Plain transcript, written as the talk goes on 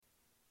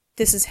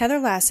This is Heather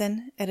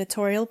Lassen,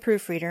 editorial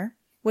proofreader,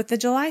 with the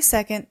July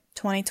 2nd,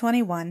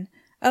 2021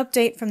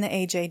 update from the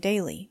AJ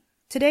Daily.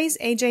 Today's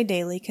AJ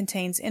Daily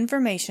contains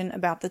information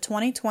about the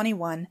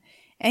 2021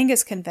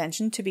 Angus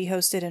Convention to be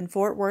hosted in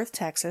Fort Worth,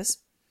 Texas,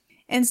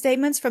 and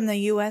statements from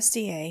the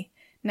USDA,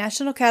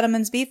 National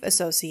Cattlemen's Beef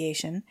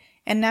Association,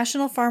 and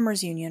National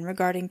Farmers Union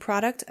regarding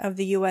product of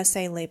the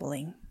USA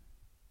labeling.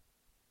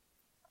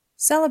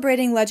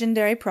 Celebrating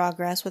legendary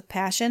progress with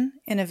passion,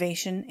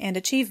 innovation, and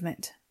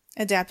achievement.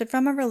 Adapted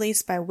from a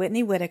release by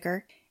Whitney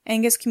Whitaker,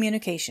 Angus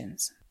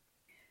Communications.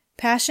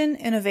 Passion,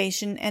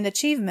 innovation, and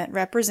achievement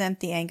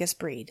represent the Angus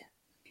breed.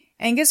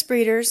 Angus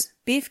breeders,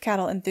 beef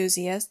cattle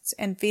enthusiasts,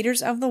 and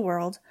feeders of the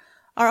world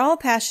are all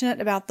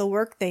passionate about the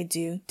work they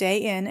do day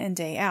in and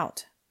day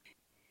out.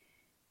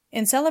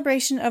 In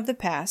celebration of the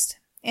past,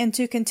 and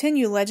to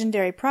continue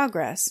legendary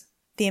progress,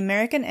 the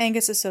American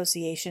Angus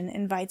Association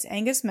invites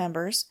Angus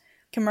members,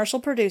 commercial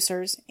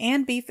producers,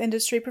 and beef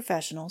industry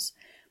professionals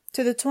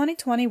to the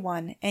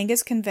 2021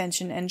 Angus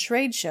Convention and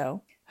Trade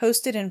Show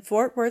hosted in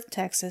Fort Worth,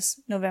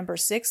 Texas, November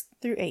 6th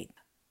through 8th.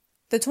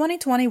 The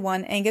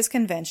 2021 Angus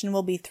Convention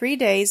will be 3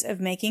 days of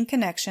making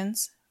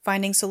connections,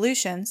 finding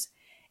solutions,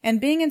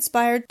 and being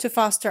inspired to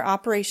foster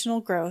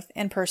operational growth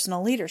and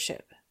personal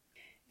leadership.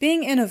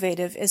 Being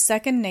innovative is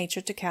second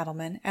nature to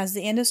cattlemen as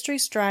the industry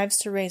strives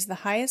to raise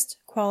the highest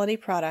quality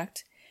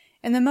product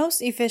in the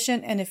most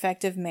efficient and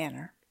effective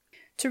manner.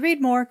 To read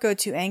more, go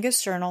to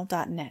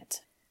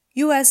angusjournal.net.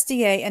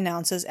 USDA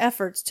announces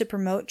efforts to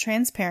promote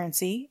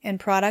transparency in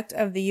product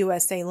of the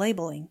USA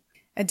labeling,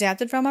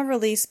 adapted from a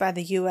release by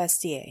the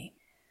USDA.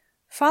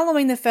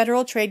 Following the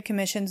Federal Trade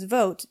Commission's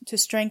vote to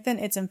strengthen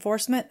its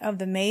enforcement of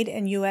the Made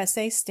in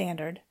USA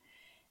standard,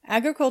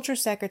 Agriculture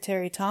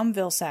Secretary Tom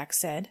Vilsack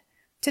said,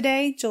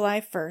 "Today, July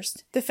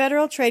 1st, the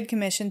Federal Trade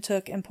Commission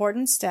took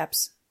important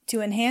steps to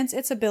enhance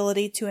its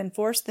ability to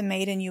enforce the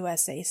Made in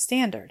USA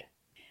standard.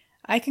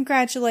 I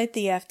congratulate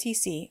the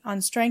FTC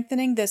on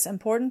strengthening this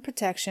important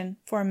protection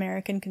for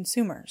American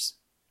consumers."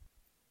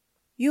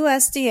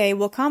 USDA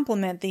will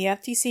complement the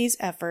FTC's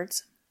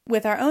efforts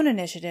with our own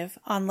initiative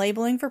on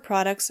labeling for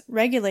products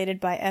regulated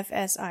by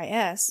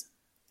FSIS,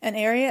 an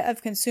area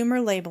of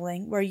consumer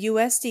labeling where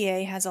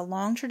USDA has a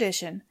long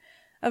tradition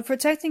of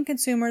protecting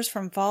consumers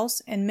from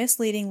false and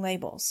misleading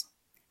labels.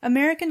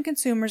 American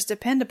consumers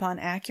depend upon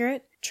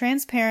accurate,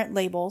 transparent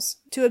labels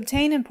to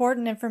obtain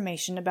important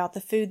information about the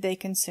food they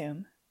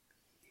consume.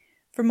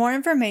 For more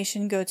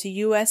information, go to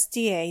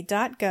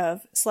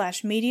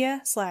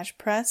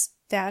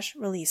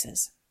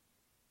usda.gov/media/press-releases.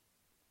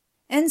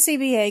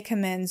 NCBA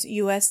commends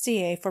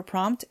USDA for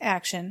prompt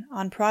action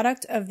on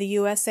product of the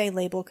USA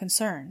label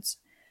concerns,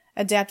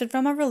 adapted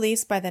from a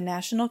release by the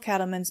National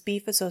Cattlemen's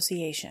Beef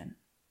Association.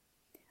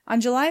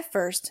 On July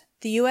 1st,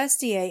 the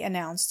USDA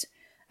announced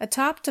a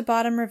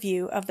top-to-bottom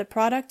review of the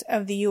product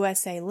of the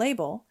USA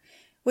label,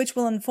 which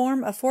will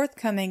inform a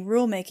forthcoming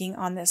rulemaking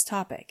on this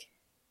topic.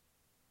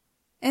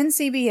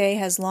 NCBA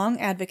has long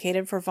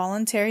advocated for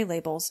voluntary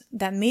labels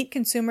that meet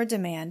consumer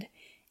demand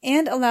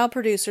and allow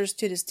producers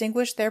to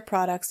distinguish their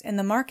products in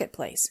the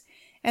marketplace,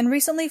 and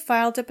recently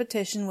filed a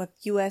petition with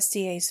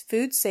USDA's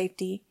Food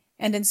Safety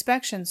and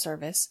Inspection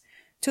Service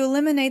to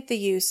eliminate the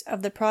use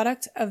of the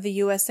product of the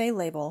USA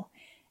label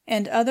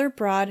and other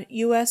broad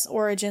U.S.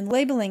 origin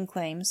labeling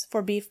claims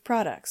for beef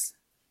products.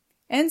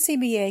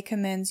 NCBA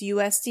commends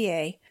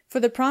USDA for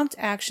the prompt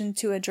action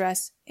to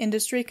address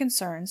industry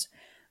concerns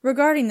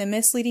regarding the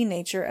misleading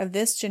nature of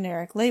this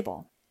generic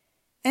label.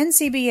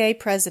 NCBA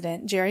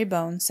President Jerry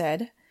Bone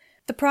said,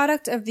 "The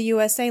product of the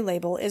USA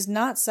label is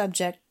not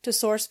subject to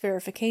source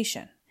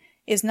verification,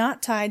 is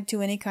not tied to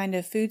any kind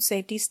of food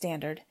safety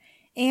standard,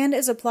 and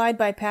is applied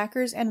by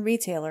packers and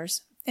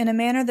retailers in a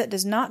manner that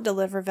does not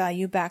deliver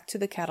value back to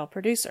the cattle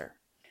producer."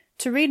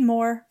 To read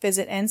more,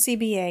 visit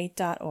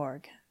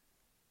ncba.org.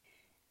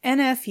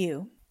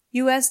 NFU,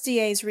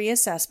 USDA's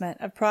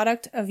reassessment of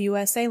product of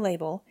USA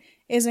label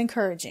is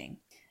encouraging.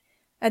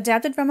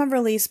 Adapted from a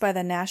release by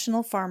the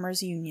National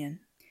Farmers Union.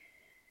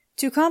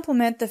 To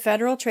complement the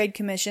Federal Trade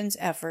Commission's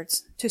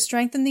efforts to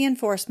strengthen the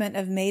enforcement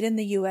of Made in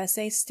the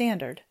USA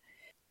standard,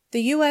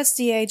 the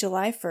USDA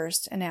July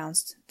 1st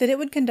announced that it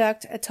would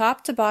conduct a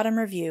top-to-bottom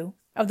review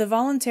of the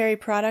voluntary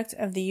product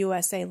of the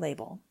USA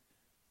label.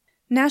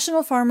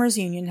 National Farmers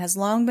Union has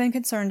long been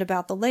concerned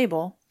about the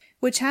label,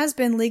 which has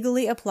been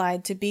legally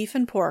applied to beef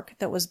and pork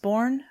that was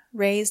born,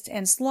 raised,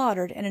 and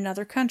slaughtered in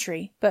another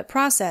country but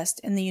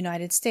processed in the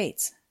United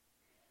States.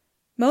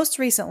 Most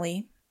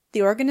recently,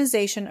 the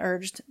organization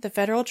urged the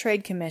Federal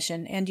Trade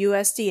Commission and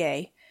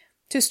USDA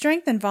to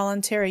strengthen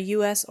voluntary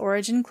U.S.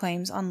 origin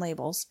claims on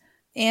labels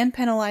and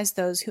penalize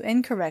those who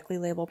incorrectly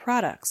label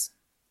products.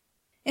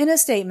 In a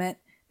statement,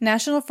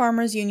 National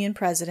Farmers Union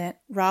President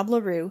Rob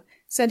LaRue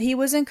said he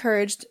was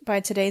encouraged by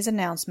today's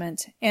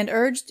announcement and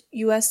urged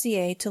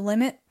USDA to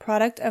limit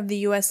product of the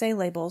USA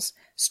labels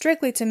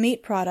strictly to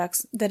meat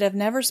products that have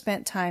never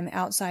spent time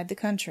outside the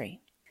country.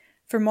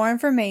 For more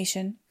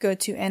information, go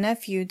to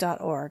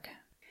nfu.org.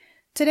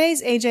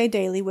 Today's AJ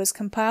Daily was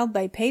compiled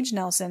by Paige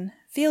Nelson,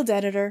 Field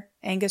Editor,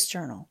 Angus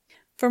Journal.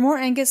 For more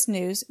Angus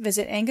news,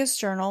 visit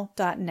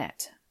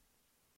angusjournal.net.